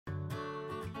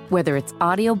Whether it's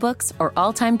audiobooks or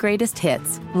all-time greatest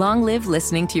hits, long live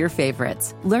listening to your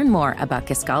favorites. Learn more about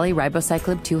Kisqali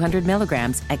Ribociclib 200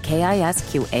 milligrams at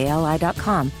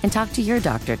KISQALI.com and talk to your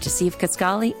doctor to see if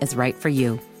Kisqali is right for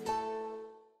you.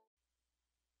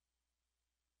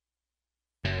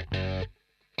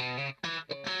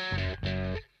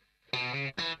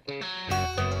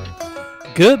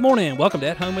 Good morning. Welcome to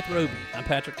At Home with Roby. I'm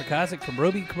Patrick McIsaac from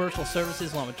Roby Commercial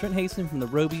Services, along with Trent Hastings from the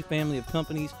Roby family of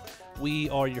companies. We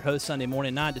are your hosts Sunday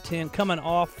morning, 9 to 10, coming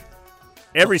off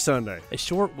every Sunday. A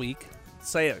short week.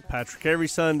 Say it, Patrick. Every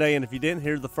Sunday, and if you didn't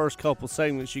hear the first couple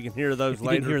segments, you can hear those if you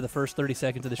later. Didn't hear the first 30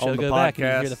 seconds of the show, the go podcast. back and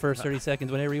you can hear the first 30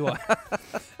 seconds whenever you want.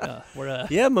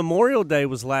 Yeah, Memorial Day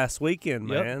was last weekend,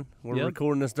 Yep. man. We're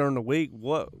recording this during the week.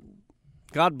 What?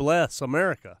 God bless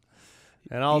America.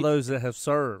 And all those that have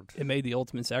served. It made the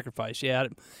ultimate sacrifice. Yeah,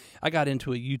 I got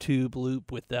into a YouTube loop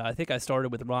with, I think I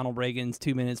started with Ronald Reagan's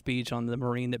 2-minute speech on the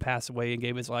Marine that passed away and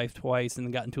gave his life twice, and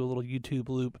then got into a little YouTube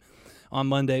loop on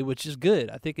Monday, which is good.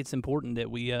 I think it's important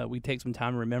that we take some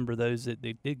time to remember those that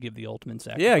they did give the ultimate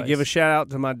sacrifice. Yeah, give a shout out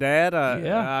to my dad.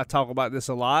 I talk about this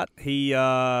a lot. He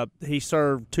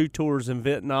served 2 tours in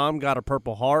Vietnam, got a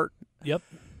Purple Heart. Yep.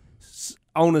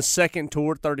 On his second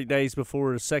tour, 30 days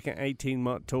before his second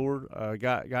 18-month tour,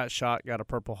 got shot, got a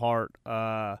Purple Heart,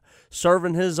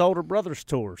 serving his older brother's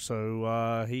tour.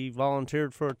 So he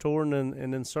volunteered for a tour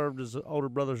and then served his older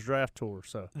brother's draft tour.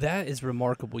 So that is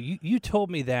remarkable. You told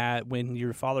me that when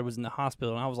your father was in the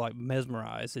hospital, and I was like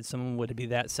mesmerized that someone would be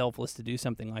that selfless to do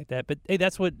something like that. But hey,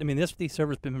 that's what these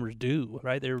service members do,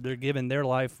 right? They're giving their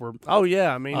life for. Oh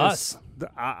yeah, I mean us.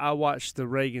 I watched the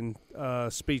Reagan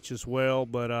speech as well,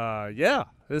 but yeah,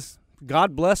 this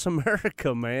God bless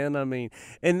America, man. I mean,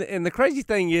 and the crazy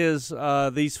thing is,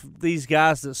 these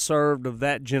guys that served of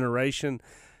that generation,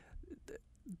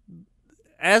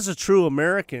 as a true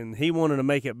American, he wanted to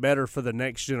make it better for the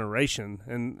next generation,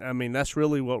 and I mean that's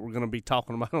really what we're going to be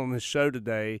talking about on this show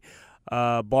today.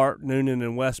 Bart Noonan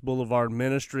and West Boulevard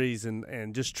Ministries,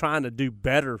 and just trying to do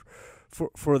better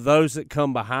for those that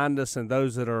come behind us and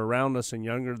those that are around us and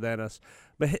younger than us.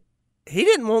 But he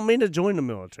didn't want me to join the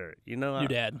military. You know, your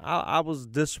dad. I was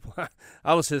disciplined.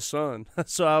 I was his son,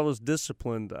 so I was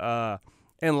disciplined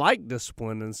and liked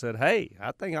discipline, and said, "Hey,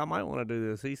 I think I might want to do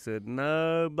this." He said,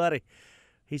 "No, buddy."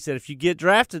 He said, "If you get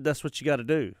drafted, that's what you got to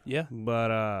do." Yeah.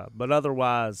 But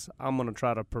otherwise, I'm going to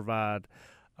try to provide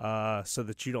so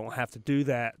that you don't have to do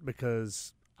that,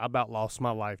 because I about lost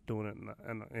my life doing it,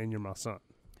 and you're my son.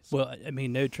 Well, I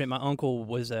mean, no, Trent, my uncle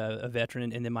was a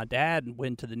veteran, and then my dad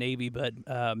went to the Navy, but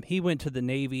he went to the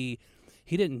Navy.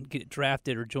 He didn't get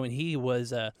drafted or join. He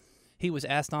was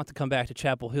asked not to come back to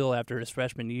Chapel Hill after his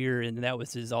freshman year, and that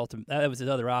was his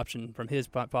other option from his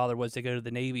father, was to go to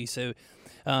the Navy. So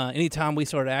anytime we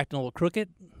started acting a little crooked,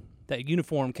 that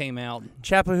uniform came out.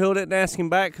 Chapel Hill didn't ask him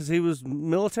back because he was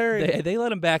military? They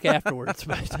let him back afterwards,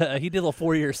 but he did a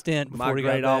 4-year stint before he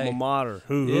got back. My great alma mater.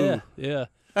 Yeah.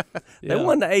 They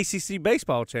won the ACC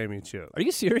baseball championship. Are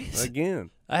you serious?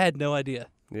 Again. I had no idea.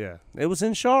 Yeah. It was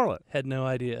in Charlotte. Had no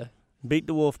idea. Beat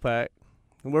the Wolfpack.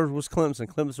 Where was Clemson?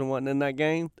 Clemson wasn't in that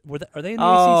game? Are they in the ACC?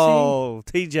 Oh,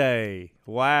 TJ.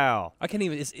 Wow. I can't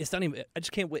even. It's not even. I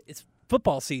just can't wait. It's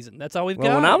football season. That's all we've got.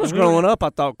 Well, when I was growing up, I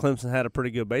thought Clemson had a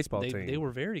pretty good baseball team. They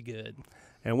were very good.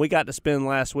 And we got to spend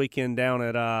last weekend down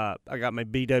at I got my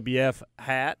BWF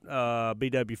hat,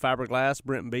 BW Fiberglass.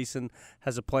 Brenton Beeson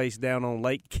has a place down on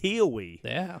Lake Kiowee.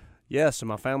 Yeah. Yes, and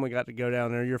my family got to go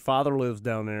down there. Your father lives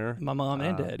down there. My mom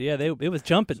and dad. Yeah, it was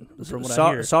jumping from what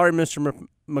I hear. Sorry, Mr.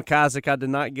 McIsaac, I did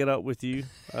not get up with you.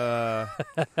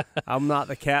 I'm not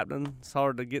the captain. It's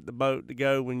hard to get the boat to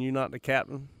go when you're not the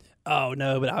captain. Oh,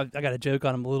 no, but I got a joke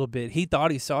on him a little bit. He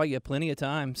thought he saw you plenty of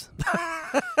times.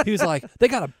 He was like, they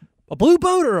got a blue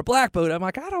boat or a black boat? I'm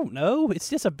like, I don't know. It's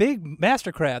just a big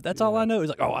Mastercraft. That's all I know. He's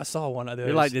like, oh, I saw one of those.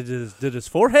 You're like, did his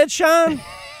forehead shine?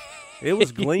 It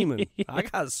was gleaming. I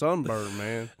got sunburned,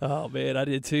 man. Oh man, I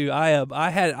did too.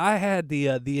 I had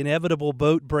the inevitable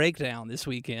boat breakdown this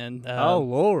weekend. Oh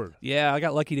Lord. Yeah, I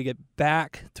got lucky to get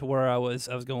back to where I was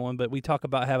going, but we talk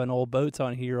about having old boats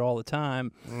on here all the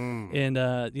time.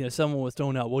 And someone was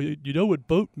throwing out, well, you know what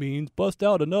boat means? Bust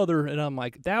out another, and I'm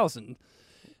like, 1,000.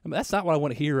 I mean, that's not what I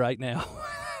want to hear right now.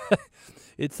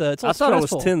 It's I thought stressful.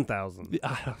 It was 10,000.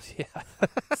 Yeah,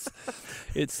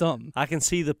 it's something. I can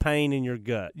see the pain in your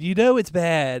gut. You know it's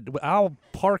bad. I'll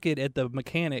park it at the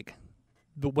mechanic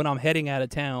when I'm heading out of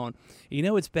town. You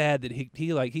know it's bad that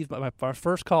he's my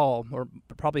first call, or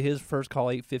probably his first call,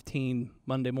 8:15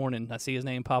 Monday morning. I see his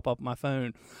name pop up on my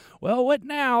phone. Well, what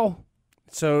now?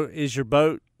 So is your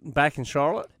boat back in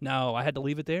Charlotte? No, I had to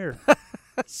leave it there.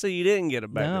 So you didn't get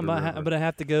it back. No, to the river. but I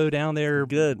have to go down there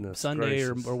Goodness Sunday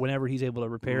or gracious. whenever he's able to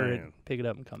repair it, Man. pick it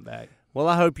up, and come back. Well,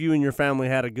 I hope you and your family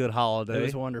had a good holiday. It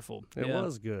was wonderful. It Yeah.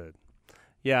 was good.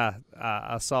 Yeah,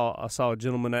 I saw a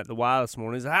gentleman at the Y this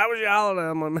morning. He said, "How was your holiday?"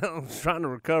 I'm like, "Man, I'm trying to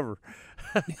recover."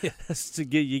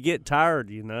 You get tired,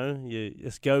 You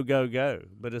just go.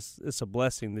 But it's a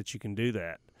blessing that you can do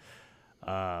that,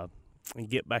 and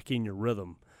get back in your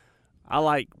rhythm. I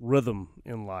like rhythm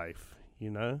in life,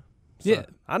 So, Yeah.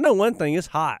 I know one thing. It's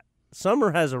hot.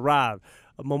 Summer has arrived.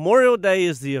 Memorial Day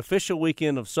is the official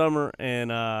weekend of summer,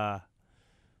 and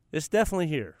it's definitely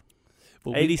here.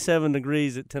 Well, 87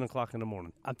 degrees at 10 o'clock in the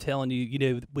morning. I'm telling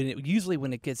you, usually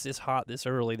when it gets this hot this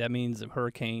early, that means the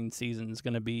hurricane season is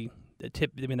going to be the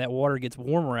tip. I mean, that water gets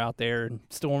warmer out there, and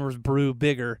storms brew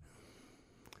bigger.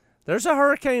 There's a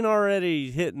hurricane already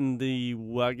hitting the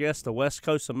west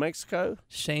coast of Mexico.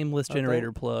 Shameless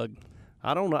generator plug.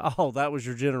 I don't know. Oh, that was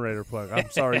your generator plug. I'm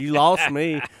sorry. You lost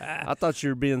me. I thought you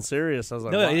were being serious. I was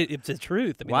like, No, why? it's the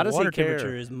truth. I mean, Why the does he water care?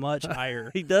 temperature is much higher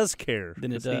He does care.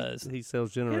 than it 'cause does. He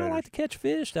sells You generators. don't like to catch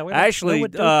fish that way. Actually,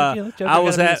 Joker I gotta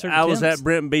was be at certain temps.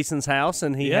 Brent Beeson's house,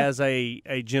 and he Yeah. has a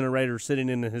generator sitting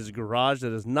in his garage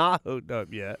that is not hooked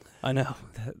up yet. I know.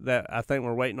 That I think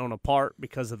we're waiting on a part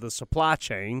because of the supply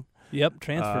chain. Yep,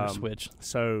 transfer switch.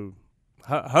 So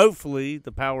hopefully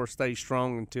the power stays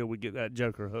strong until we get that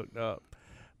joker hooked up.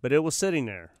 But it was sitting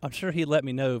there. I'm sure he'd let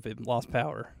me know if it lost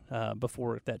power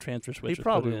before that transfer switch He was put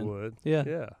probably in. would. Yeah.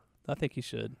 Yeah. I think he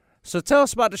should. So tell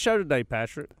us about the show today,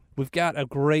 Patrick. We've got a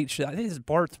great show. I think this is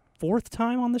Bart's fourth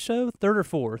time on the show, third or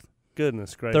fourth.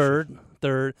 Goodness gracious.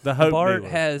 Third. The hope Bart dealer.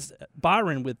 has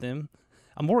Byron with him.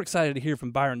 I'm more excited to hear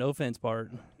from Byron. No offense, Bart.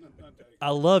 I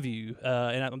love you,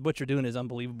 and what you're doing is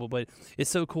unbelievable. But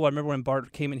it's so cool. I remember when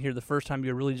Bart came in here the first time.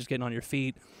 You were really just getting on your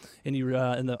feet, and you were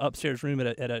in the upstairs room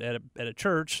at a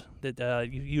church that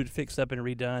you had fixed up and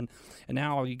redone. And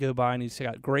now you go by and you've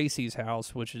got Gracie's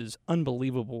house, which is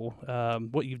unbelievable.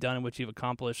 What you've done and what you've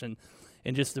accomplished, and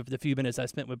just the few minutes I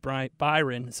spent with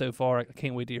Byron so far, I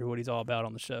can't wait to hear what he's all about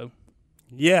on the show.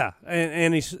 Yeah,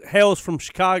 and he hails from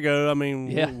Chicago. I mean,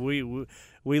 Yeah.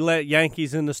 we let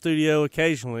Yankees in the studio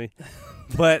occasionally,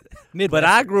 but Midwest.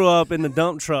 I grew up in the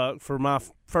dump truck for my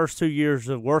first 2 years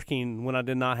of working when I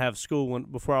did not have school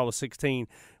before I was 16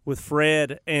 with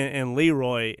Fred and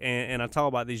Leroy, and I talk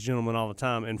about these gentlemen all the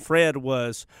time. And Fred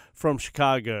was from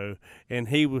Chicago, and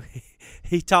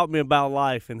he taught me about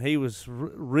life, and he was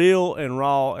real and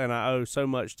raw, and I owe so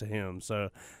much to him.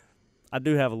 So I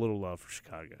do have a little love for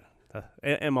Chicago.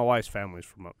 And my wife's family's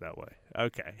from up that way.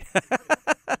 Okay.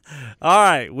 All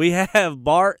right. We have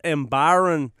Bart and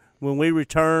Byron when we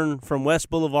return from West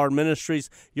Boulevard Ministries.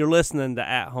 You're listening to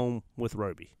At Home with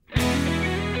Roby.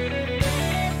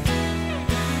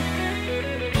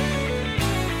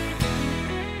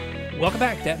 Welcome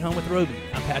back to At Home with Roby.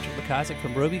 I'm Patrick McIsaac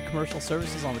from Roby Commercial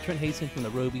Services on the Trent Hastings from the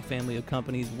Roby family of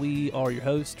companies. We are your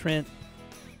hosts, Trent.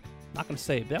 Not going to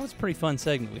say it, but that was a pretty fun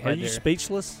segment we had Are you there.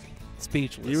 speechless?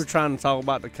 Speechless. You were trying to talk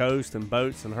about the coast and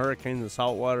boats and hurricanes and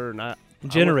saltwater, and And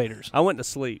generators. I went to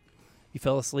sleep. You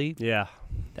fell asleep? Yeah.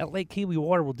 That Lake Kiwi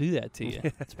water will do that to you.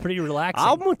 It's pretty relaxing.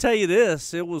 I'm going to tell you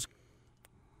this. It was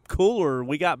cooler.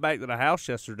 We got back to the house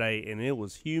yesterday, and it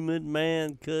was humid,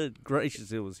 man. Good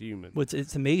gracious, it was humid.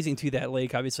 It's amazing, too, that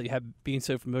lake, obviously, being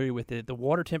so familiar with it. The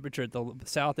water temperature at the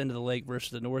south end of the lake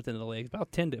versus the north end of the lake, about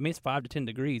it's 5 to 10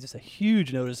 degrees. It's a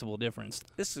huge noticeable difference.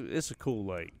 It's a cool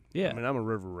lake. Yeah. I mean, I'm a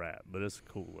river rat, but it's a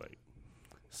cool lake.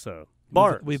 So,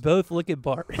 Bart. We both look at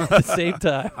Bart at the same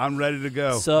time. I'm ready to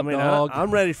go. Sup, dog?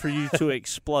 I'm ready for you to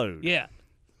explode. Yeah.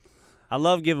 I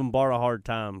love giving Bart a hard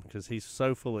time because he's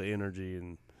so full of energy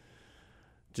and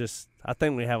I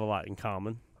think we have a lot in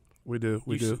common. We do.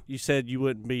 We do. You said you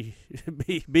wouldn't be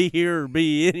here or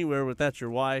be anywhere without your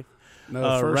wife.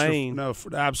 No, Rain.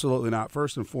 Absolutely not.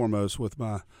 First and foremost,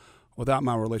 without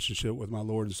my relationship with my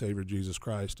Lord and Savior Jesus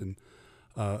Christ, and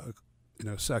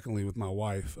secondly with my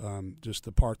wife, just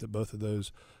the part that both of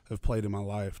those have played in my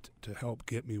life to help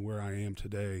get me where I am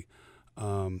today.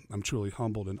 I'm truly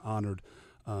humbled and honored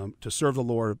to serve the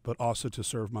Lord, but also to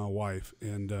serve my wife,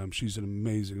 and she's an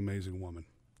amazing, amazing woman.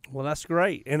 Well, that's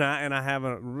great, and I have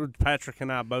Patrick and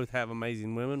I both have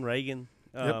amazing women. Reagan,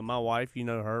 Yep. my wife, you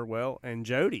know her well, and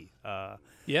Jody.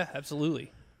 Yeah,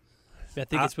 absolutely. I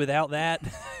think it's without that.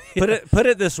 Put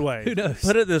it this way. Who knows?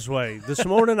 Put it this way. This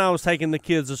morning I was taking the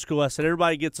kids to school. I said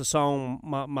everybody gets a song.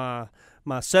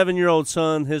 My 7-year-old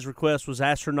son, his request was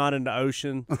 "Astronaut in the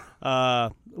Ocean,"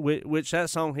 which that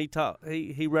song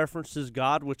he references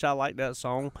God, which I like that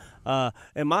song.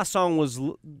 And my song was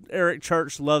Eric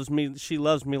Church loves me. She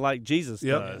loves me like Jesus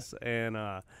does. And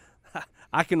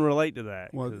I can relate to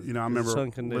that. Well, I remember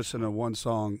listening to one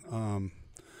song,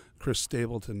 Chris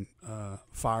Stapleton,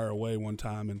 "Fire Away" one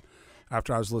time, and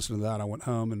after I was listening to that, I went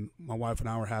home and my wife and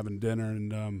I were having dinner,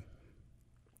 and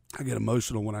I get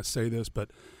emotional when I say this,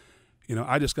 but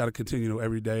I just got to continue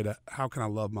every day to how can I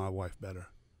love my wife better?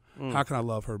 How can I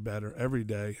love her better every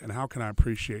day, and how can I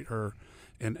appreciate her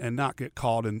and not get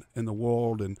caught in the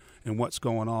world and what's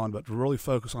going on, but to really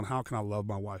focus on how can I love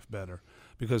my wife better,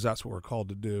 because that's what we're called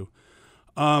to do.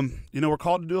 We're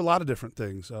called to do a lot of different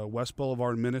things. West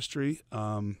Boulevard Ministry,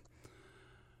 God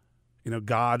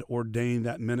ordained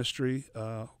that ministry.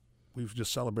 We've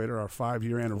just celebrated our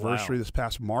 5-year anniversary this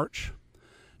past March.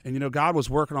 And, God was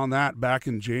working on that back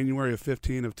in January of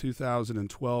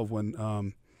 2012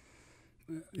 when,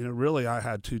 really I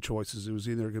had two choices. It was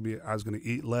either going to be I was going to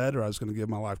eat lead or I was going to give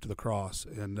my life to the cross.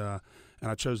 And I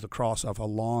chose the cross off a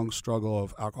long struggle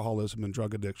of alcoholism and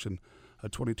drug addiction, a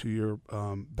 22-year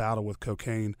battle with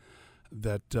cocaine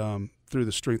that through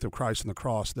the strength of Christ and the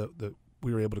cross that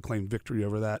we were able to claim victory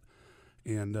over that.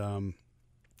 And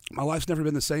my life's never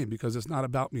been the same because it's not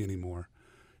about me anymore.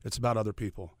 It's about other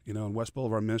people. And West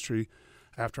Boulevard Ministry,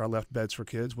 after I left Beds for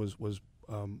Kids, was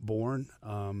born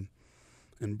and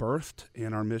birthed.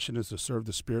 And our mission is to serve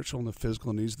the spiritual and the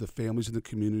physical needs of the families and the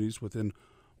communities within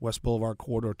West Boulevard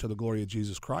Corridor to the glory of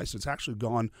Jesus Christ. It's actually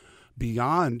gone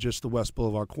beyond just the West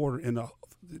Boulevard Corridor into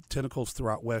tentacles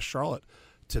throughout West Charlotte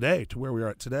today, to where we are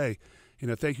at today.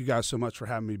 Thank you guys so much for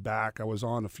having me back. I was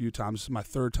on a few times. This is my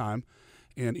third time.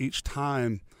 And each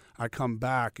time I come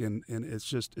back, and it's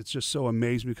just so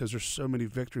amazing because there's so many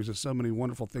victories and so many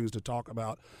wonderful things to talk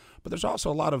about. But there's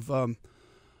also a lot of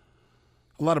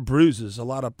bruises, a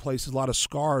lot of places, a lot of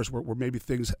scars where maybe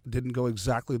things didn't go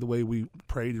exactly the way we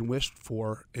prayed and wished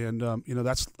for. And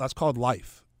that's called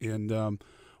life. And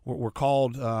we're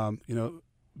called,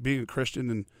 being a Christian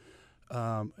and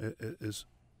is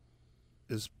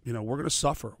we're going to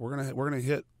suffer. We're going to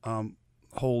hit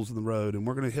holes in the road, and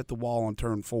we're going to hit the wall on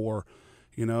turn 4.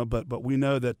 But we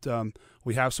know that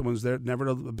we have someone who's there never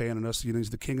to abandon us. He's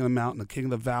the king of the mountain, the king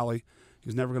of the valley.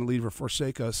 He's never going to leave or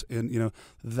forsake us. And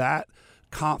that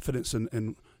confidence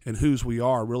in whose we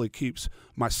are really keeps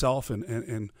myself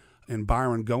and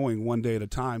Byron going one day at a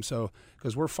time. So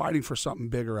because we're fighting for something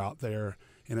bigger out there,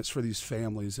 and it's for these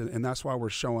families, and that's why we're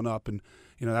showing up, and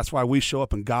that's why we show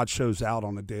up and God shows out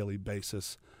on a daily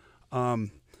basis. We're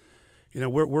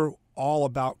all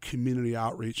about community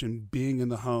outreach and being in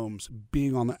the homes,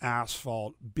 being on the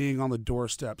asphalt, being on the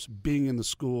doorsteps, being in the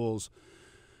schools,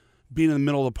 being in the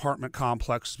middle of apartment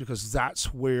complexes, because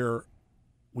that's where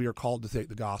we are called to take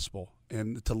the gospel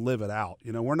and to live it out.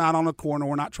 We're not on a corner.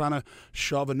 We're not trying to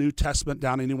shove a New Testament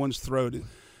down anyone's throat.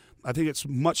 I think it's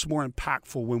much more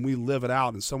impactful when we live it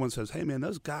out and someone says, hey, man,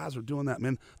 those guys are doing that,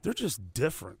 man. They're just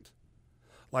different.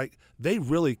 Like, they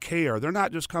really care. They're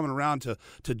not just coming around to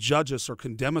judge us or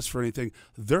condemn us for anything.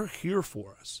 They're here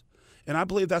for us. And I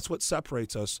believe that's what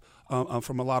separates us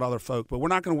from a lot of other folk. But we're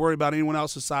not going to worry about anyone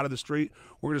else's side of the street.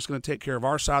 We're just going to take care of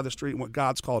our side of the street and what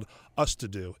God's called us to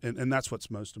do. And that's what's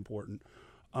most important.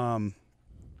 When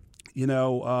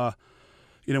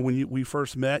we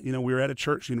first met, we were at a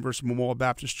church, University Memorial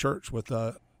Baptist Church, with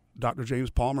Dr. James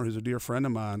Palmer, who's a dear friend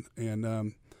of mine.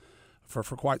 And for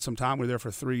quite some time, we were there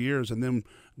for 3 years. And then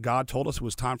God told us it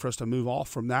was time for us to move off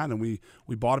from that. And we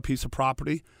bought a piece of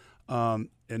property in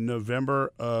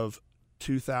November of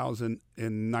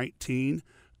 2019.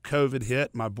 COVID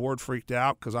hit. My board freaked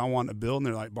out because I wanted to build. And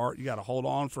they're like, Bart, you got to hold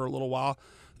on for a little while.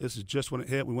 This is just when it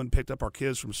hit. We went and picked up our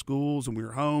kids from schools, and we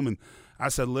were home. And I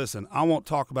said, listen, I won't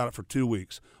talk about it for 2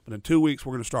 weeks. But in 2 weeks,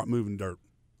 we're going to start moving dirt.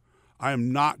 I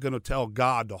am not going to tell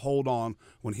God to hold on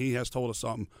when he has told us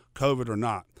something, COVID or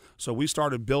not. So we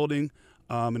started building,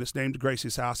 and it's named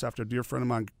Gracie's House after a dear friend of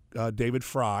mine, David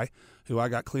Fry, who I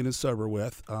got clean and sober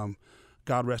with.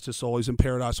 God rest his soul. He's in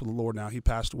paradise with the Lord now. He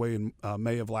passed away in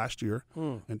May of last year,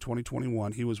 in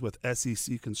 2021. He was with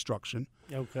SEC Construction.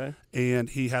 Okay. And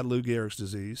he had Lou Gehrig's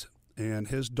disease. And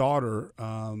his daughter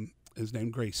is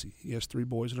named Gracie. He has 3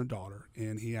 boys and a daughter.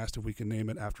 And he asked if we could name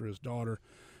it after his daughter.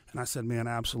 And I said, man,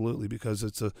 absolutely, because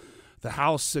the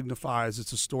house signifies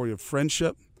it's a story of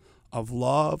friendship, of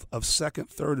love, of second,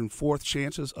 third, and fourth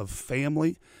chances, of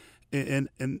family. And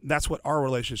that's what our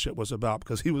relationship was about,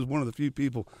 because he was one of the few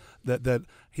people that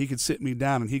he could sit me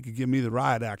down and he could give me the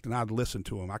riot act and I'd listen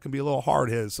to him. I can be a little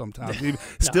hard-headed sometimes,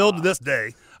 still to this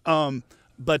day.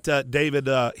 But David,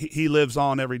 he lives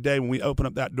on every day. When we open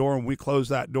up that door and we close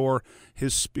that door,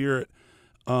 his spirit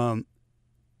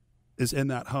is in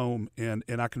that home, and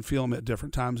I can feel him at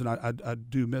different times, and I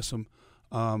do miss him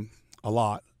a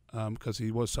lot because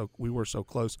we were so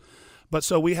close. But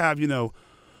so we have,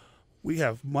 We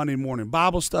have Monday morning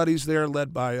Bible studies there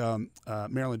led by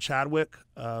Marilyn Chadwick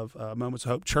of Moments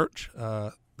of Hope Church.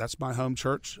 That's my home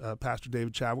church. Pastor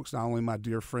David Chadwick's not only my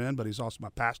dear friend, but he's also my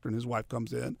pastor, and his wife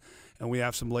comes in. And we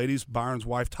have some ladies. Byron's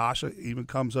wife, Tasha, even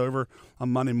comes over on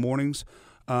Monday mornings.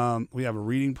 We have a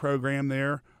reading program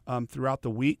there throughout the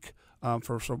week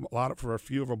for a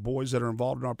few of our boys that are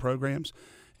involved in our programs.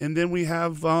 And then we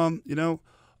have,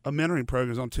 a mentoring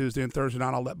programs on Tuesday and Thursday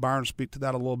night. I'll let Byron speak to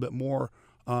that a little bit more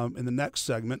in the next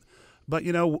segment. But,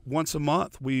 once a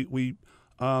month we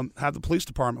have the police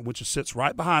department, which sits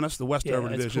right behind us, the Westover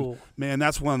Division. Cool. Man,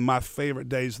 that's one of my favorite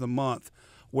days of the month,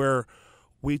 where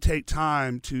we take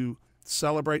time to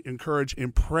celebrate, encourage,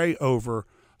 and pray over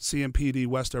CMPD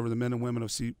Westover, the men and women of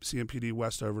CMPD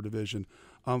Westover Division,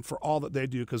 for all that they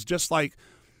do. Because just like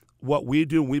what we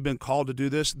do, and we've been called to do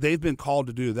this, they've been called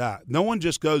to do that. No one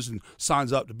just goes and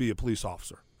signs up to be a police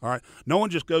officer, all right? No one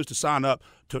just goes to sign up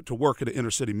to work at an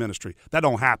inner city ministry. That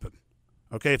don't happen,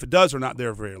 okay? If it does, they're not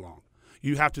there very long.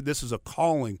 You have to. This is a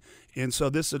calling, and so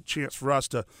this is a chance for us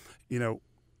to,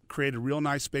 create a real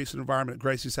nice space and environment at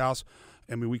Gracie's house.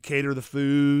 I mean, we cater the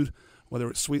food, whether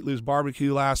it's Sweet Lou's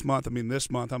barbecue last month. I mean,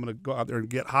 this month I'm going to go out there and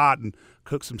get hot and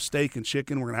cook some steak and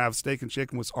chicken. We're going to have steak and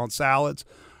chicken on salads.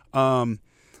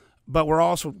 But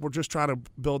we're just trying to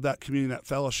build that community, that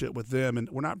fellowship with them, and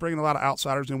we're not bringing a lot of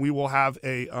outsiders. And we will have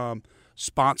a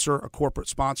sponsor, a corporate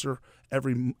sponsor,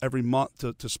 every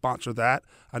month to sponsor that.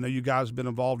 I know you guys have been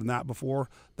involved in that before.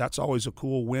 That's always a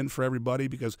cool win for everybody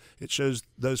because it shows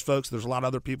those folks there's a lot of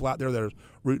other people out there that are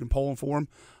rooting and pulling for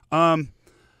them.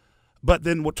 But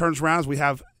then what turns around is we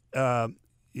have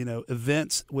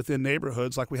events within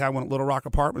neighborhoods, like we had one at Little Rock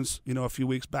Apartments, a few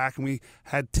weeks back, and we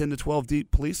had 10 to 12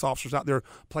 deep police officers out there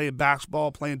playing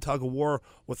basketball, playing tug of war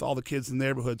with all the kids in the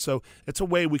neighborhood. So it's a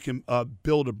way we can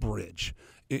build a bridge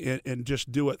and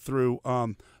just do it through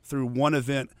one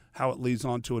event, how it leads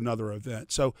on to another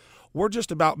event. So we're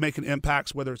just about making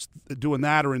impacts, whether it's doing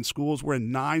that or in schools. We're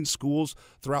in 9 schools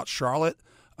throughout Charlotte.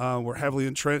 We're heavily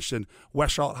entrenched in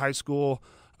West Charlotte High School,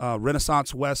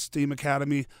 Renaissance West STEAM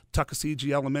Academy,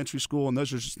 Tuckasegee Elementary School, and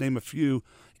those are just name a few.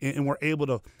 And we're able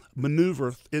to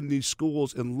maneuver in these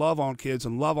schools and love on kids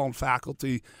and love on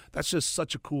faculty. That's just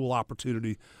such a cool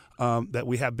opportunity that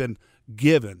we have been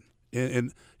given.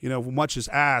 And much is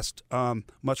asked,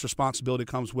 much responsibility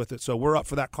comes with it. So we're up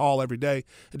for that call every day,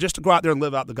 and just to go out there and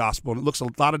live out the gospel. And it looks a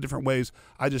lot of different ways.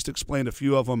 I just explained a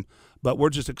few of them, but we're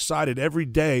just excited every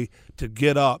day to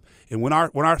get up. And when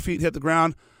our feet hit the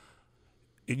ground,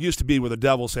 it used to be where the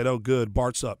devil said, "Oh, good,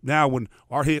 Bart's up." Now when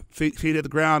our feet hit the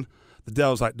ground, the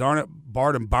devil's like, "Darn it,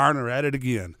 Bart and Byron are at it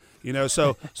again."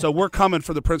 So we're coming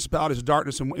for the principalities of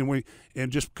darkness,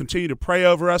 and just continue to pray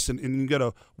over us, and you can go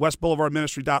to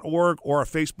westboulevardministry.org or our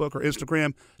Facebook or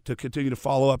Instagram to continue to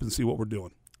follow up and see what we're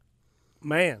doing.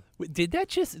 Man, did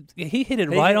that he hit it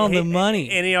right on the money.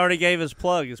 And he already gave his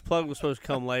plug. His plug was supposed to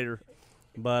come later.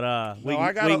 But I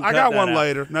got one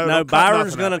later. No,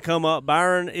 Byron's going to come up.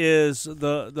 Byron is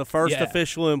the first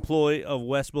official employee of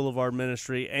West Boulevard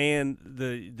Ministry and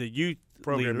the youth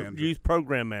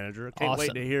program manager. I can't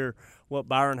wait to hear what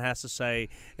Byron has to say.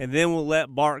 And then we'll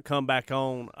let Bart come back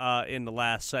on in the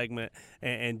last segment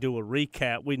and do a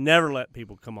recap. We never let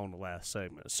people come on the last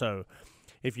segment. So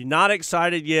if you're not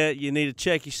excited yet, you need to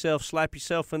check yourself, slap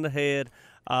yourself in the head,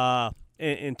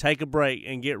 and take a break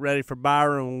and get ready for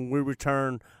Byron when we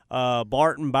return.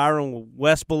 Bart and Byron with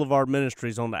West Boulevard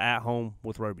Ministries on the At Home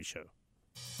with Roby show.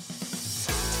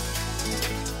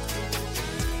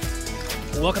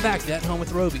 Welcome back to At Home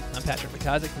with Roby. I'm Patrick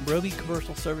McIsaac from Roby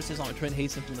Commercial Services. I'm Trent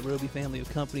Haston from the Roby family of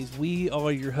companies. We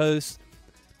are your hosts.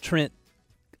 Trent,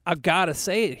 I've got to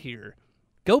say it here.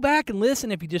 Go back and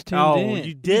listen if you just tuned in.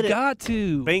 You did it. You got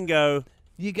to. Bingo.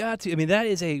 You got to. I mean, that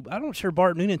is I'm not sure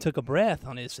Bart Noonan took a breath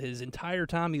on his entire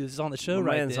time he was on the show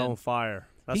right then. Man's on fire.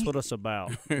 That's what it's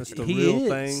about. It's the real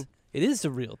thing. It is the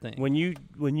real thing. When you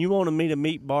wanted me to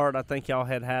meet Bart, I think y'all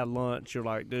had lunch. You're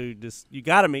like, dude, you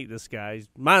got to meet this guy. He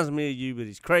reminds me of you, but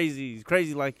he's crazy. He's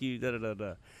crazy like you. Da da da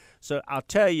da. So I'll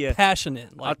tell you, passionate.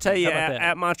 I'll tell you,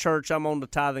 at my church, I'm on the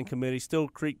tithing committee, Still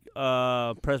Creek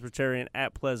Presbyterian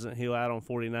at Pleasant Hill, out on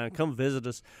 49. Come visit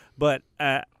us. But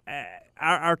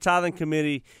our tithing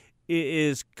committee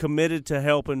is committed to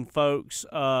helping folks,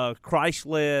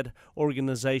 Christ-led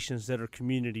organizations that are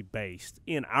community-based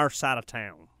in our side of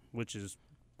town, which is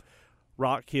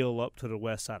Rock Hill up to the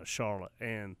west side of Charlotte.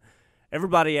 And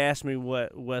everybody asked me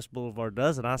what West Boulevard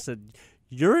does, and I said,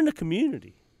 you're in the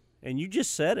community. And you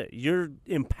just said it. You're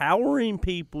empowering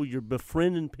people, you're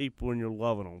befriending people, and you're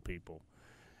loving on people.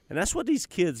 And that's what these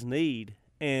kids need.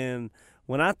 And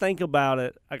when I think about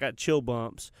it, I got chill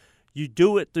bumps. you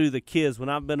do it through the kids. When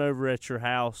I've been over at your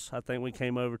house, I think we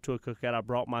came over to a cookout. I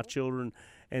brought my children,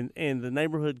 and the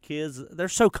neighborhood kids, they're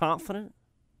so confident.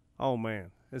 Oh,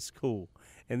 man, it's cool.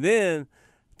 And then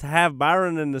to have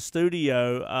Byron in the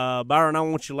studio, Byron, I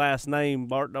want your last name.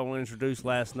 Bart don't introduce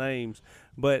last names.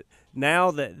 But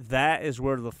now that is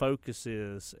where the focus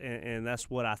is, and that's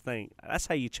what I think. That's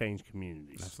how you change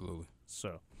communities. Absolutely.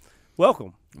 So,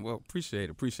 welcome. Well, appreciate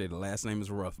it. The last name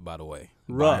is Ruff, by the way.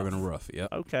 Ruff. Byron Ruff,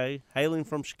 yep. Okay. Hailing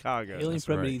from Chicago. He's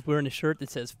wearing a shirt that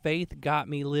says "Faith got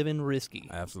me living risky."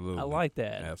 Absolutely. I like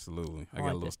that. Absolutely. I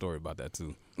got a little story about that,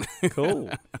 too. Cool.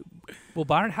 Well,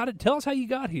 Byron, tell us how you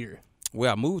got here.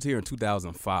 Well, I moved here in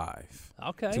 2005.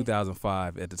 Okay.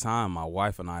 2005. At the time, my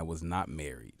wife and I was not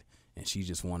married, and she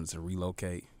just wanted to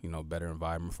relocate, better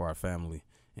environment for our family.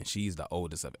 And she's the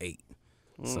oldest of 8.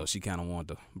 So she kind of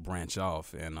wanted to branch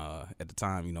off. And at the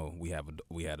time, we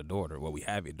had a daughter. Well, we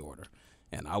have a daughter,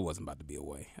 and I wasn't about to be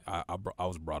away. I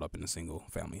was brought up in a single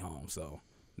family home, so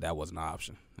that was an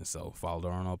option. And so followed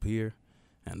her on up here,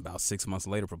 and about 6 months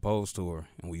later proposed to her,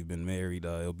 and we've been married.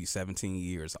 It'll be 17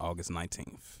 years, August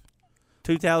 19th.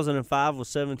 2005 was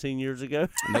 17 years ago.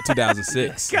 No,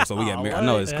 2006. So we got married. I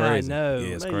know, it's crazy. I know.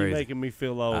 Yeah, it's Man, crazy. You're making me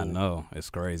feel old. I know,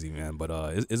 it's crazy, man. But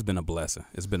it's been a blessing.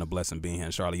 It's been a blessing being here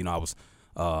in Charlotte. I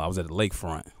was at the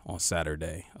lakefront on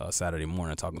Saturday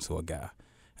morning talking to a guy,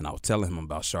 and I was telling him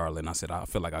about Charlotte, and I said I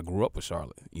feel like I grew up with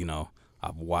Charlotte.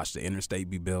 I've watched the interstate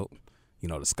be built.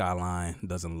 The skyline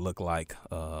doesn't look like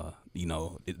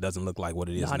it doesn't look like what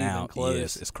it is Not now. even close.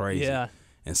 Yes, it's crazy. Yeah.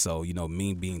 And so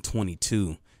me being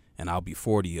 22, and I'll be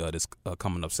 40 this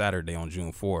coming up Saturday on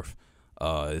June 4th.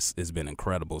 It's been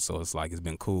incredible. So it's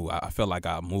been cool. I felt like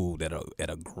I moved at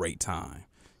a great time.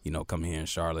 Coming here in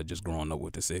Charlotte, just growing up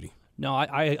with the city. No,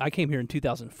 I came here in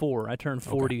 2004. I turned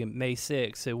 40 in May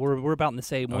 6th, so we're about in the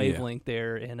same wavelength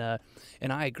there, and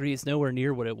I agree it's nowhere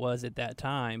near what it was at that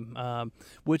time,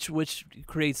 which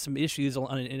creates some issues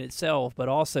in itself, but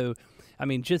also, I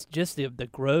mean, just the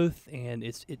growth, and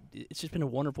it's just been a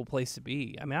wonderful place to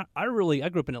be. I mean, I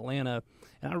grew up in Atlanta,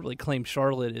 and I don't really claim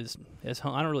Charlotte as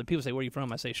home. I don't really, people say, where are you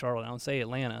from? I say Charlotte. I don't say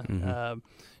Atlanta,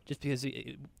 just because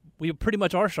we pretty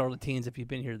much are Charlotteans if you've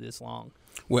been here this long.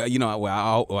 Well,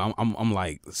 I'm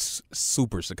like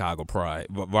super Chicago pride,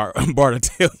 but Bart to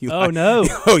tell you. Oh, no.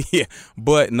 Oh yeah,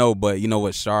 but you know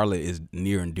what? Charlotte is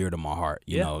near and dear to my heart.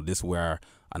 This is where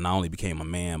I not only became a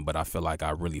man, but I feel like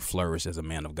I really flourished as a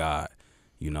man of God.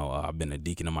 I've been a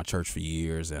deacon in my church for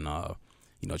years, and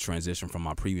transitioned from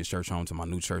my previous church home to my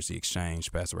new church, the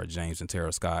Exchange, Pastor James and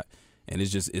Tara Scott. And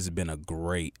it's been a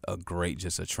great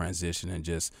just a transition, and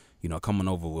just, coming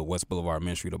over with West Boulevard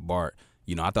Ministry to Bart.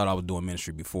 I thought I was doing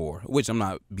ministry before, which I'm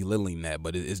not belittling that,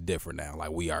 but it's different now.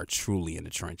 Like, we are truly in the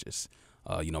trenches.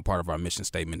 Part of our mission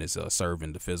statement is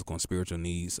serving the physical and spiritual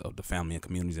needs of the family and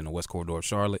communities in the West Corridor of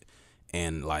Charlotte.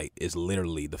 And it's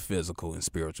literally the physical and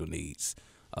spiritual needs.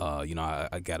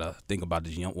 I got to think about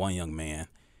this one young man.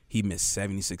 He missed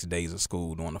 76 days of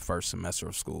school during the first semester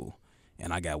of school.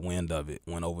 And I got wind of it,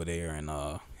 went over there and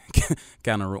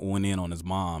kind of went in on his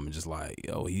mom and just like,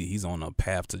 he's on a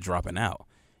path to dropping out.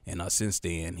 And since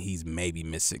then, he's maybe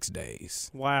missed 6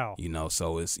 days. Wow.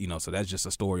 So it's, so that's just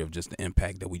a story of just the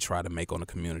impact that we try to make on the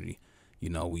community.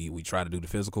 We try to do the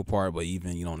physical part, but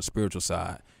even, on the spiritual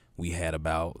side, we had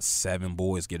about 7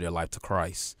 boys give their life to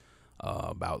Christ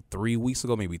about 3 weeks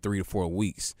ago, maybe 3 to 4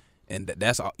 weeks. And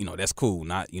that's, that's cool,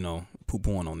 not,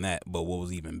 poo-pooing on that. But what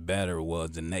was even better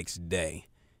was the next day,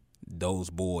 those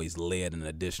boys led an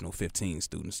additional 15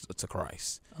 students to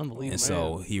Christ. Unbelievable. And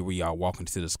so here we are walking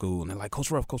to the school, and they're like,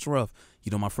 Coach Ruff,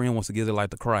 my friend wants to give their life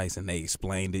to Christ. And they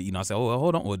explained it. I said, oh,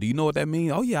 hold on. Well, do you know what that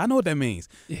means? Oh, yeah, I know what that means.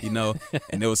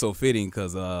 And it was so fitting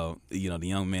because, the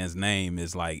young man's name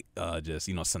is just,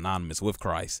 synonymous with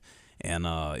Christ. And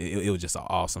it was just an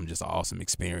awesome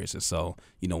experience. And so,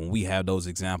 when we have those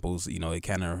examples, it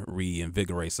kind of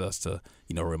reinvigorates us to,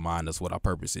 remind us what our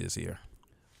purpose is here.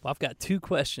 Well, I've got 2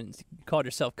 questions. You called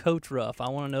yourself Coach Ruff. I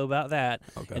want to know about that.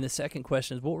 Okay. And the second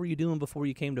question is, what were you doing before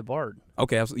you came to Bart?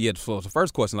 Okay, yeah. So the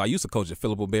first question, I used to coach at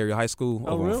Philip O'Berry High School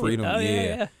over on Freedom. Oh,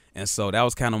 yeah. And so that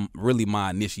was kind of really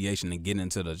my initiation in getting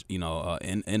into the,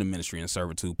 in the ministry and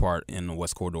servitude part in the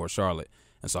West Corridor of Charlotte.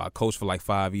 And so I coached for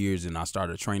 5 years, and I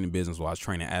started a training business where I was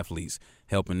training athletes,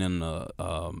 helping them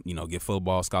to, get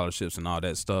football scholarships and all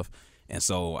that stuff. And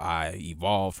so I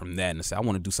evolved from that and said, I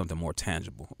want to do something more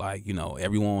tangible.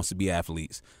 Everyone wants to be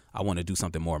athletes. I want to do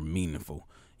something more meaningful,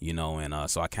 and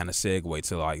so I kind of segued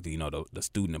to, the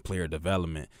student and player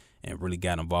development, and really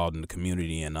got involved in the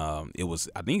community. And I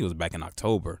think it was back in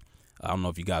October. I don't know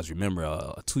if you guys remember,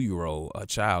 a 2-year-old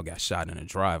child got shot in a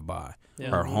drive-by.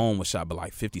 Yeah. Her home was shot by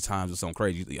like 50 times or something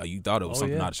crazy. You thought it was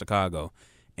something out of Chicago.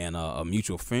 And a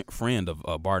mutual friend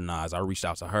of Bart and I reached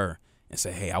out to her and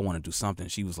said, hey, I want to do something.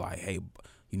 She was like, hey,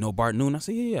 you know Bart Noonan? I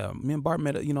said, yeah. Me and Bart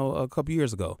met, a couple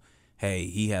years ago. Hey,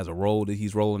 he has a role that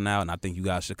he's rolling out, and I think you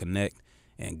guys should connect.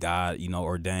 And God,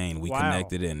 ordained. We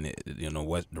connected, and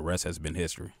what the rest has been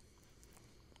history.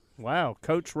 Wow,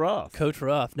 Coach Ruff. Coach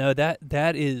Ruff. No, that's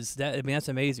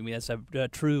amazing. I mean, that's a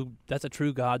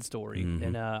true God story. Mm-hmm.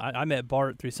 And I met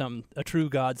Bart through a true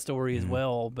God story as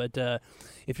well. But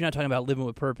if you're not talking about living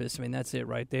with purpose, I mean, that's it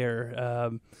right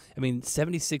there.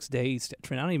 76 days.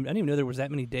 Trent, I didn't even know there was that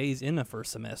many days in the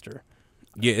first semester.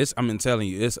 Yeah, I'm telling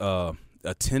you, it's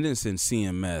attendance in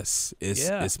CMS.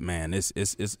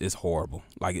 It's horrible.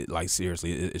 Like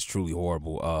seriously, it's truly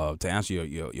horrible. To answer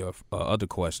your other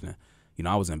question.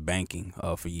 I was in banking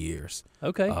for years.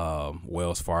 Okay.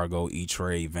 Wells Fargo,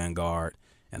 E-Trade, Vanguard.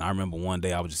 And I remember one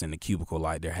day I was just in the cubicle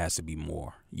like, there has to be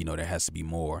more. There has to be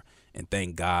more. And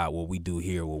thank God what we do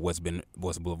here with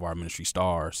West Boulevard Ministry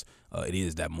Stars, it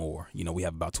is that more. We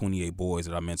have about 28 boys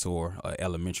that I mentor,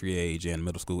 elementary age and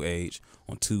middle school age.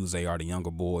 On Tuesday are the younger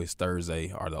boys.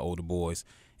 Thursday are the older boys.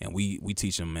 And we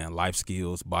teach them, man, life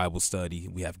skills, Bible study.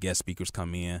 We have guest speakers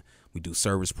come in. We do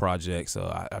service projects.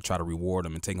 I try to reward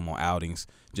them and take them on outings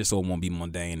just so it won't be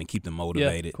mundane and keep them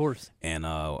motivated. Yeah, of course. And,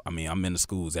 I'm in the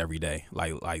schools every day.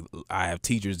 Like I have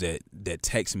teachers that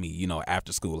text me,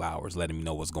 after school hours, letting me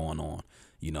know what's going on.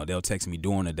 They'll text me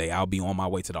during the day. I'll be on my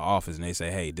way to the office, and they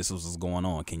say, hey, this is what's going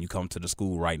on. Can you come to the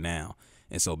school right now?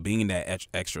 And so being that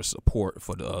extra support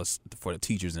for the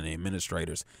teachers and the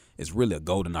administrators is really a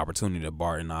golden opportunity that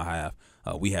Bart and I have.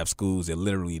 We have schools that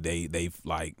literally they've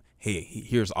like, hey,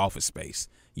 here's office space,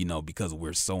 because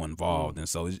we're so involved. And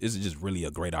so it's just really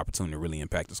a great opportunity to really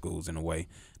impact the schools in a way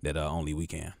that only we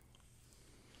can.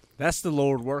 That's the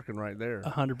Lord working right there.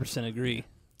 100% agree.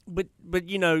 But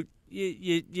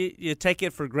you take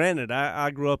it for granted.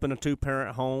 I grew up in a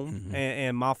 2-parent home,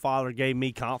 and my father gave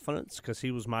me confidence because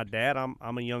he was my dad.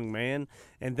 I'm a young man,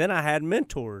 and then I had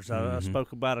mentors. I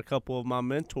spoke about a couple of my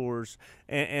mentors,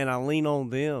 and I lean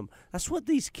on them. That's what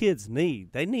these kids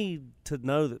need. They need to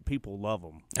know that people love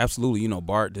them. Absolutely.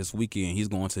 Bart this weekend, he's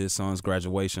going to his son's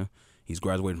graduation. He's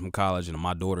graduating from college, and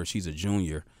my daughter, she's a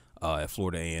junior at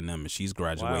Florida A&M, and she's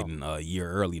graduating a year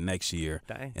early next year.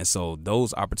 Dang. And so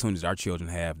those opportunities our children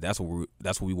have, that's what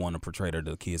we want to portray to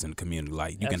the kids in the community.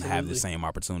 Like, you can have the same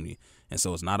opportunity. And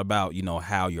so it's not about,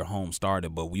 how your home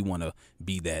started, but we want to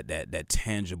be that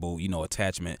tangible,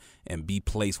 attachment and be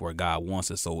placed where God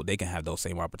wants us so they can have those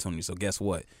same opportunities. So guess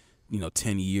what?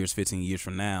 10 years, 15 years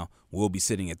from now, we'll be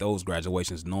sitting at those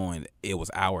graduations knowing it was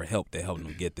our help that helped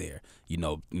them get there,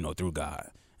 through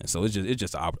God. And so it's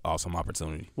just an awesome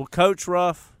opportunity. Well, Coach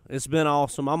Ruff, it's been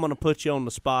awesome. I'm going to put you on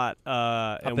the spot,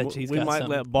 I bet we might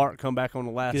let Bart come back on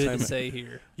the last good segment. to say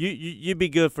here. You'd be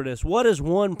good for this. What is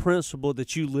one principle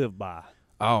that you live by?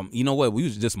 You know what? We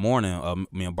was this morning,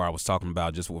 me and Bart was talking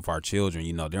about just with our children,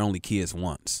 they're only kids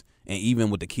once. And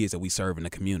even with the kids that we serve in the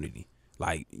community,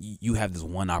 like you have this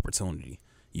one opportunity,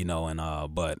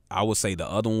 but I would say the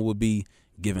other one would be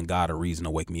giving God a reason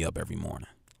to wake me up every morning.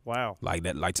 Wow. Like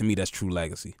that, like to me, that's true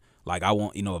legacy. Like I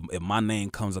want, if my name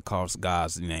comes across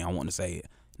God's name, I want to say,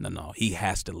 no, he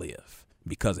has to live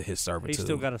because of his servitude. He's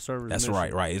still got to serve his That's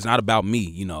mission. right. It's not about me,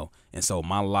 And so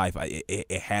my life,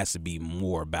 it has to be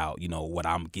more about, what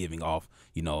I'm giving off,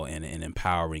 and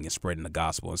empowering and spreading the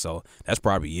gospel. And so that's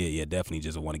probably, definitely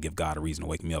just want to give God a reason to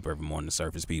wake me up every morning to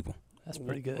serve his people. That's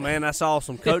pretty good. Man, that's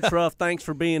awesome. Coach Ruff, thanks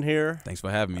for being here. Thanks for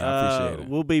having me. I appreciate it.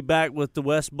 We'll be back with the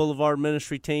West Boulevard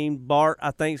Ministry team. Bart, I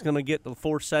think, is going to get the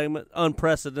fourth segment.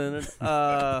 Unprecedented.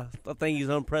 I think he's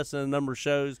unprecedented number of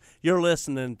shows. You're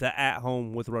listening to At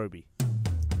Home with Roby.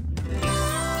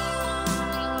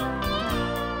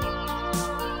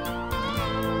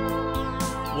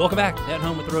 Welcome back to At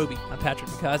Home with Roby. I'm Patrick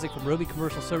McIsaac from Roby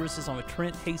Commercial Services. I'm with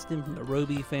Trent Haston from the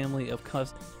Roby family of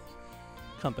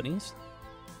companies.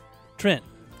 Trent,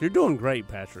 You're doing great,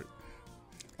 Patrick.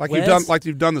 Like West-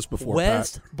 you've done this before,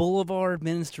 West Boulevard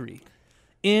Ministry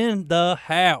in the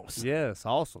house. Yes,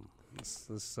 awesome.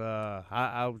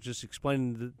 I was just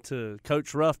explaining to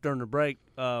Coach Ruff during the break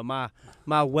my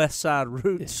West Side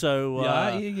roots. So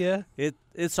Yeah.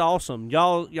 it's awesome.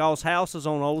 Y'all's house is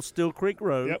on Old Steel Creek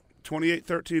Road. Yep,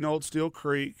 2813 Old Steel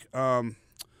Creek.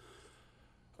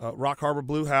 Rock Harbor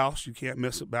Blue House, you can't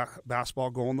miss it.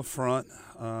 Basketball goal in the front.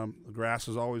 The grass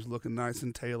is always looking nice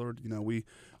and tailored.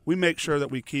 We make sure that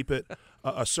we keep it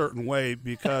a certain way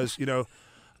because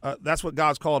that's what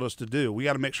God's called us to do. We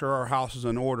got to make sure our house is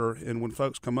in order, and when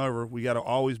folks come over, we got to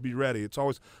always be ready. It's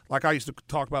always like I used to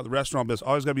talk about the restaurant business.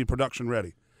 Always got to be production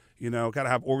ready. Got to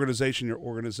have organization in your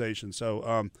organization.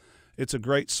 So it's a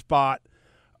great spot.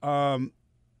 And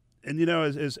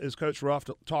as Coach Ruff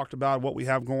talked about what we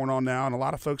have going on now, and a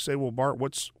lot of folks say, "Well, Bart,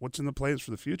 what's in the plans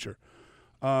for the future?"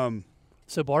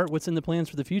 So, Bart, what's in the plans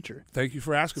for the future? Thank you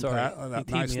for asking, Sorry, Pat. That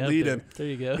nice me up lead. there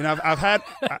you go. I've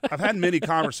had many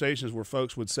conversations where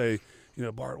folks would say,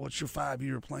 Bart, what's your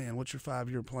 5-year plan? What's your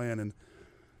 5-year plan? And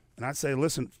I'd say,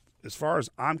 listen, as far as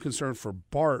I'm concerned for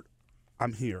Bart,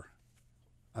 I'm here.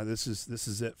 This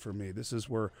is it for me. This is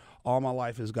where all my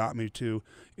life has got me to.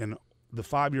 And the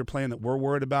 5-year plan that we're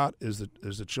worried about is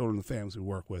the children and the families we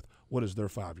work with. What is their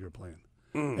 5-year plan?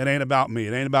 It ain't about me.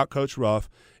 It ain't about Coach Ruff.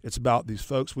 It's about these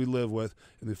folks we live with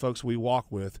and the folks we walk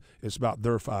with. It's about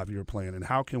their 5-year plan, and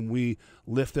how can we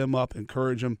lift them up,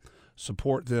 encourage them,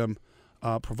 support them,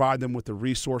 provide them with the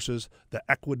resources, the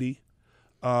equity,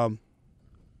 for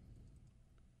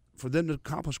them to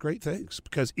accomplish great things.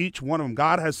 Because each one of them,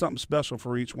 God has something special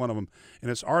for each one of them, and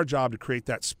it's our job to create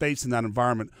that space and that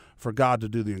environment for God to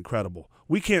do the incredible.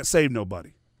 We can't save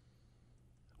nobody.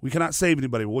 We cannot save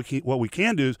anybody. What we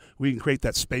can do is we can create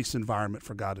that space environment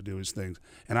for God to do his things.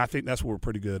 And I think that's what we're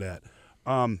pretty good at.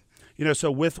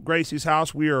 So with Gracie's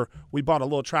house, we bought a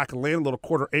little tract of land, a little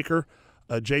 1/4 acre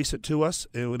adjacent to us.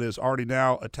 It is already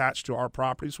now attached to our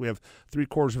properties. We have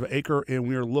 3/4 of an acre, and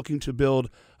we are looking to build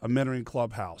a mentoring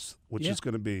clubhouse, which is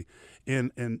going to be.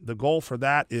 And the goal for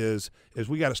that is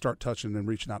we got to start touching and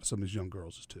reaching out to some of these young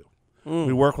girls too.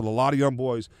 We work with a lot of young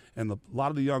boys, and a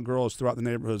lot of the young girls throughout the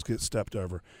neighborhoods get stepped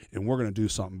over, and we're going to do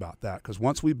something about that. Because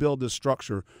once we build this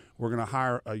structure, we're going to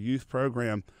hire a youth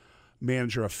program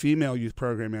manager, a female youth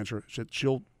program manager.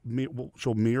 She'll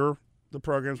mirror the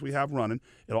programs we have running.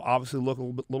 It'll obviously look a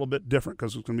little bit different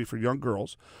because it's going to be for young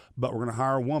girls, but we're going to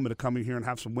hire a woman to come in here and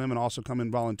have some women also come in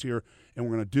and volunteer, and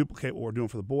we're going to duplicate what we're doing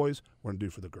for the boys, we're going to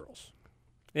do for the girls.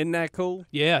 Isn't that cool?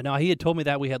 Yeah, no, he had told me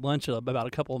that. We had lunch about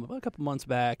a couple months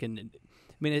back, and I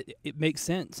mean, it makes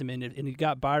sense. I mean, and you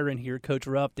got Byron here, Coach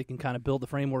Ruff, that can kind of build the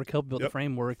framework, help build the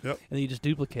framework, and then you just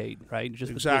duplicate, right?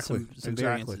 Just exactly, some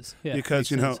variances. Yeah, because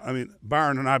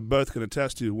Byron and I both can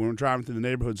attest to when we're driving through the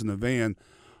neighborhoods in the van,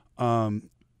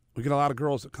 we get a lot of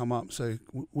girls that come up and say,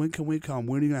 "When can we come?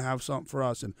 When are you going to have something for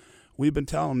us?" And we've been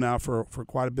telling them now for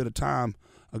quite a bit of time,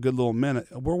 a good little minute.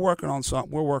 We're working on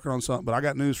something. But I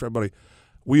got news for everybody.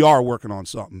 We are working on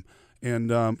something,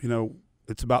 and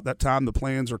it's about that time. The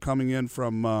plans are coming in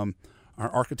from our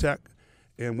architect,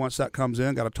 and once that comes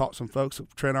in, got to talk to some folks.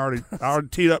 Trent I already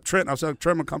teed up Trent. I said,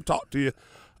 "Trent, I'm come talk to you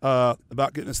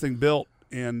about getting this thing built,"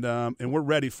 and we're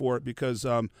ready for it because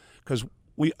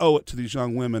we owe it to these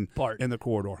young women in the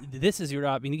corridor. This is your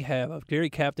job. I mean, you have a very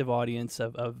captive audience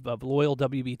of loyal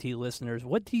WBT listeners.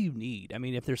 What do you need? I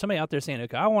mean, if there's somebody out there saying,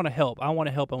 "Okay, I want to help. I want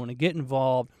to get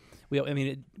involved." What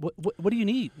do you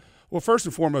need? Well, first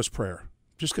and foremost, prayer.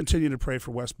 Just continue to pray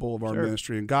for West Boulevard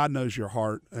Ministry, and God knows your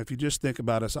heart. And if you just think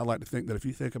about us, I like to think that if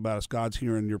you think about us, God's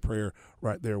hearing your prayer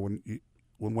right there when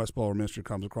West Boulevard Ministry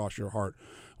comes across your heart.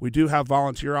 We do have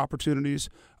volunteer opportunities.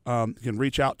 You can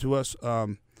reach out to us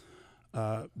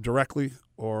directly,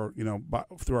 or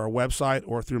through our website,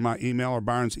 or through my email or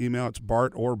Byron's email. It's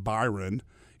Bart or Byron,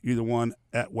 either one,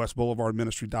 at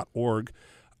westboulevardministry.org.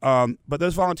 But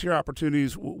those volunteer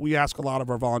opportunities, we ask a lot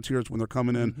of our volunteers when they're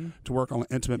coming in to work on an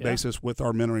intimate basis with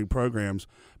our mentoring programs,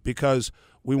 because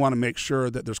we want to make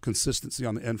sure that there's consistency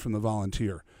on the end from the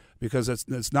volunteer. Because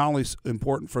it's not only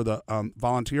important for the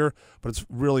volunteer, but it's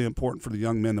really important for the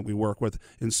young men that we work with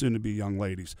and soon-to-be young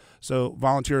ladies. So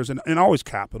volunteers, and always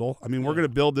capital. I mean, we're going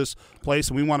to build this place,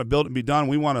 and we want to build it and be done.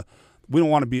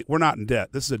 We're not in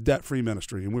debt. This is a debt-free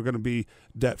ministry, and we're going to be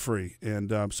debt-free.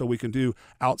 And so we can do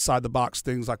outside-the-box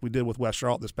things like we did with West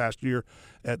Charlotte this past year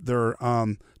at their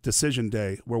Decision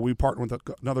Day, where we partnered with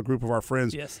another group of our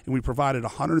friends, and we provided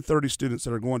 130 students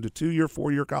that are going to 2-year,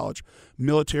 4-year college,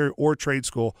 military, or trade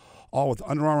school, all with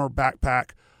Under Armour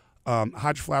backpack,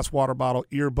 Hydro Flask water bottle,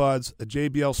 earbuds, a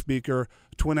JBL speaker,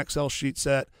 Twin XL sheet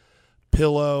set,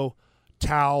 pillow,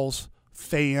 towels,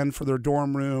 fan for their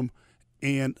dorm room,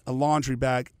 and a laundry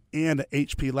bag, and an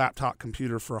HP laptop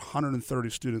computer for 130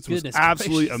 students. It was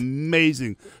absolutely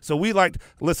amazing. So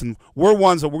listen, we're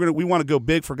ones that we want to go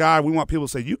big for God. We want people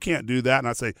to say, "You can't do that." And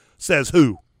I say, "Says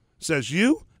who? Says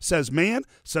you? Says man?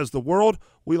 Says the world?"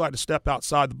 We like to step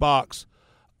outside the box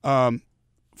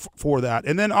for that.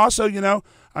 And then also,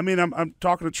 I'm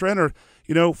talking to Trent,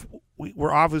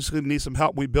 we're obviously going to need some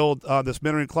help. We build this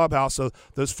mentoring clubhouse, so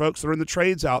those folks that are in the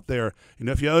trades out there,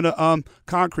 if you own a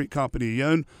concrete company, you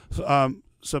own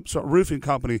some roofing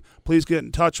company, please get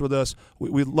in touch with us.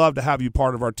 We'd love to have you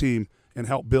part of our team and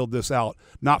help build this out,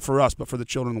 not for us, but for the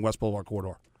children in the West Boulevard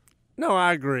corridor. No,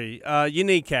 I agree. You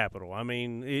need capital. I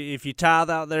mean, if you tithe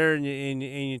out there and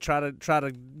you try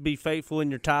to be faithful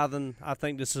in your tithing, I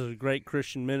think this is a great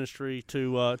Christian ministry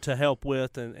to help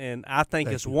with, and I think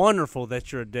it's wonderful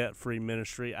that you're a debt-free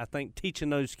ministry. I think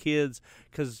teaching those kids,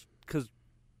 because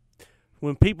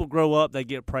when people grow up, they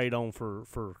get preyed on for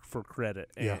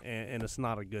credit, and it's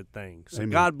not a good thing. So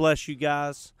Amen. God bless you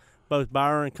guys, both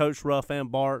Byron, Coach Ruff, and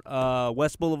Bart.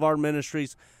 West Boulevard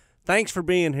Ministries, thanks for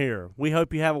being here. We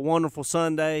hope you have a wonderful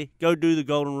Sunday. Go do the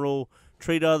Golden Rule.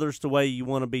 Treat others the way you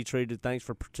want to be treated. Thanks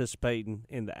for participating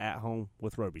in the At Home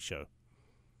with Roby show.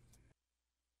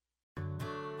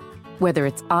 Whether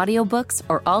it's audiobooks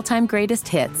or all-time greatest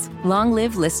hits, long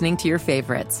live listening to your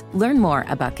favorites. Learn more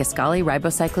about Kisqali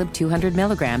Ribociclib 200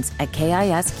 milligrams at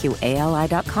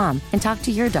KISQALI.com and talk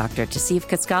to your doctor to see if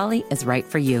Kisqali is right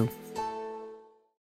for you.